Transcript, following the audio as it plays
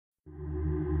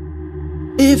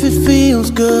If it feels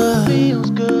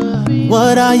good,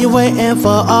 what are you waiting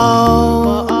for?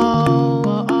 Oh,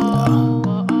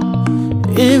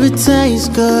 if it tastes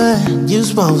good, you're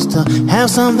supposed to have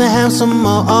something, have some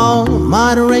more. Oh,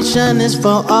 moderation is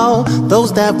for all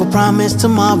those that will promise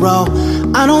tomorrow.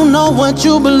 I don't know what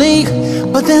you believe,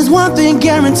 but there's one thing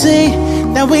guaranteed,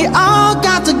 that we all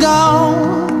got to go.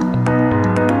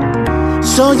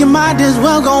 So you might as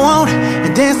well go on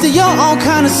and dance to your own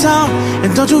kind of song,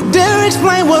 and don't you dare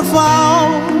explain what for.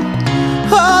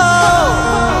 Oh.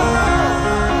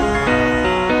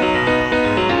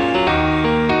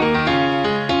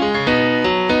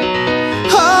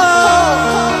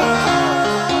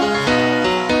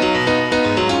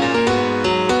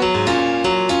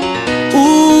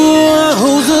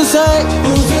 Say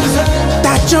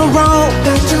that you're wrong,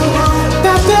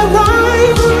 that they're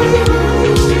right.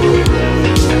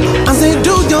 I say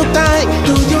do your thing,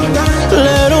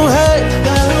 let them hate,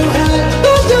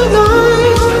 live your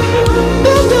life,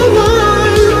 live your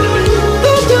life,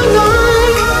 live your life.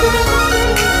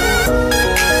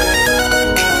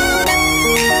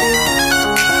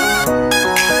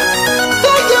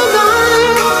 Live your life.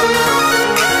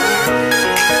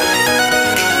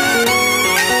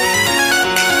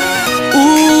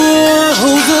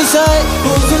 Who's to say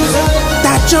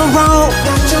that you're wrong,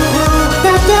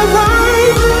 that they're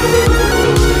right?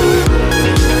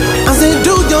 I say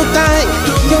do your thing,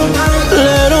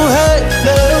 let them hate,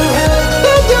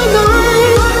 live your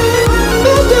life,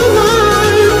 live your life,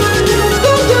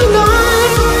 live your life.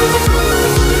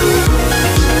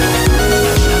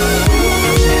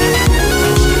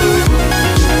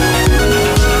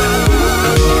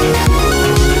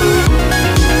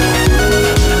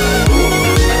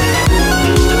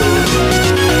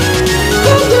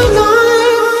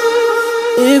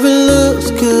 If it looks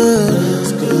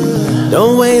good,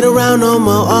 don't wait around no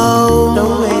more. Oh,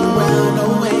 don't wait around,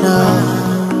 don't wait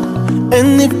around.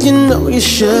 And if you know you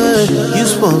should, you're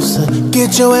supposed to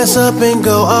get your ass up and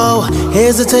go. Oh,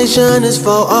 hesitation is for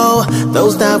all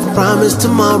those that will promise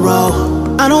tomorrow.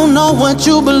 I don't know what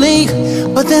you believe,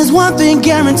 but there's one thing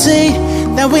guaranteed,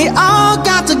 that we all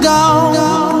got to go.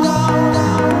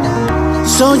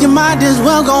 So you might as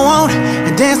well go on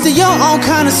and dance to your own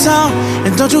kind of song,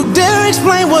 and don't you dare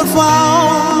explain what for.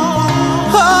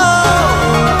 Oh.